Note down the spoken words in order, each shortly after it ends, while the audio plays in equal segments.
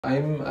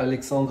I'm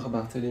Alexandre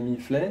Barthélemy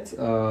Flett.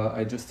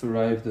 I just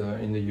arrived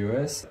in the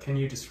US. Can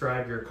you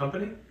describe your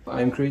company?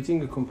 I'm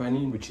creating a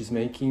company which is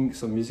making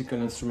some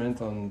musical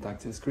instrument on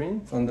tactile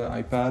screen on the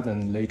iPad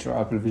and later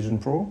Apple Vision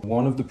Pro.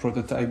 One of the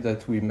prototypes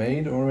that we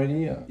made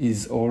already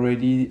is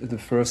already the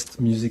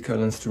first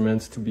musical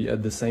instrument to be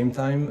at the same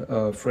time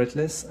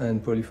fretless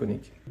and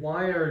polyphonic.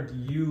 Why are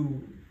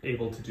you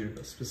able to do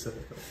this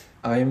specifically?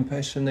 I am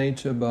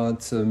passionate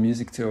about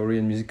music theory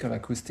and musical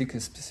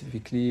acoustics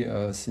specifically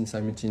since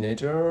I'm a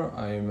teenager.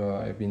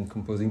 I've been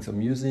composing some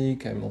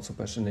music. I'm also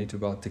passionate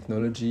about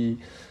technology,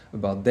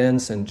 about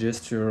dance and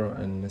gesture,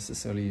 and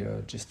necessarily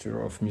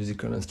gesture of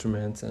musical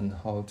instruments and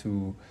how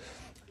to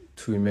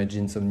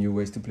imagine some new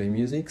ways to play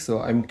music. So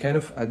I'm kind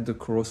of at the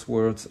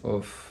crossroads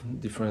of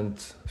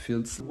different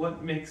fields.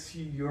 What makes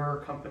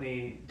your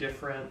company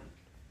different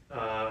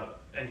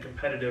and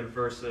competitive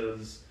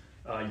versus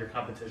your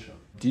competition?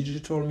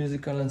 Digital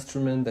musical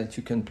instrument that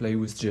you can play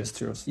with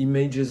gestures.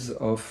 Images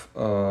of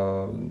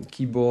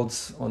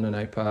keyboards on an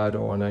iPad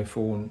or an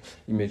iPhone,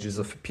 images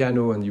of a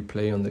piano, and you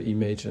play on the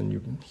image and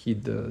you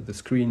hit the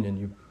screen and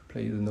you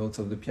play the notes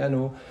of the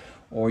piano.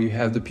 Or you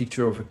have the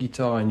picture of a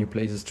guitar and you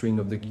play the string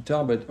of the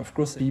guitar. But of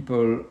course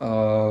people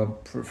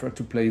prefer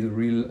to play the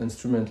real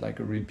instrument like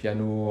a real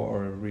piano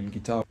or a real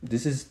guitar.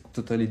 This is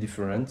totally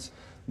different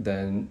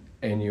than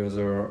any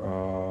other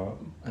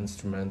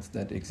instrument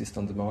that exists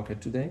on the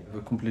market today.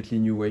 A completely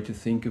new way to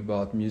think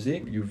about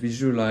music. You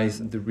visualize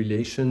the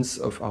relations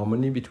of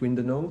harmony between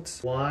the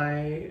notes.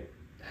 Why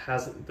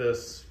hasn't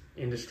this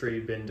industry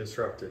been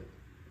disrupted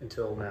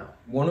until now?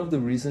 One of the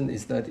reasons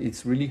is that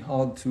it's really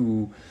hard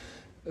to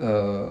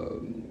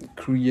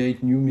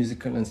create new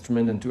musical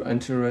instruments and to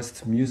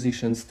interest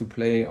musicians to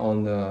play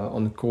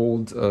on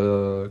cold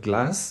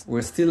glass.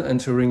 We're still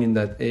entering in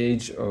that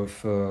age of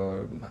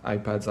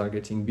iPads are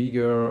getting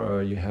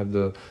bigger. You have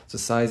the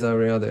size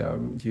area there.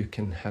 You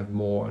can have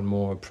more and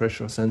more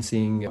pressure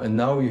sensing, and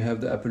now you have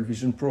the Apple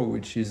Vision Pro,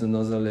 which is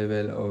another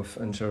level of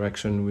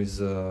interaction with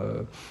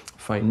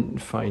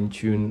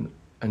fine-tuned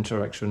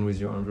interaction with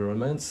your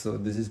environment. So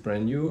this is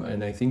brand new,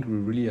 and I think we're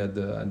really at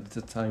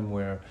the time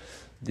where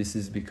this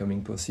is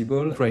becoming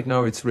possible. Right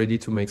now it's ready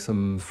to make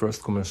some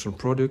first commercial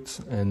products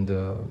and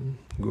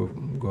go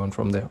on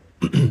from there.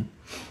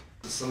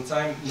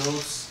 Sometimes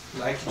notes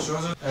like each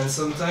other and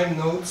sometimes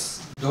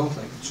notes don't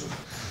like each other.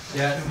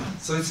 Yeah,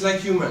 so it's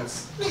like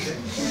humans.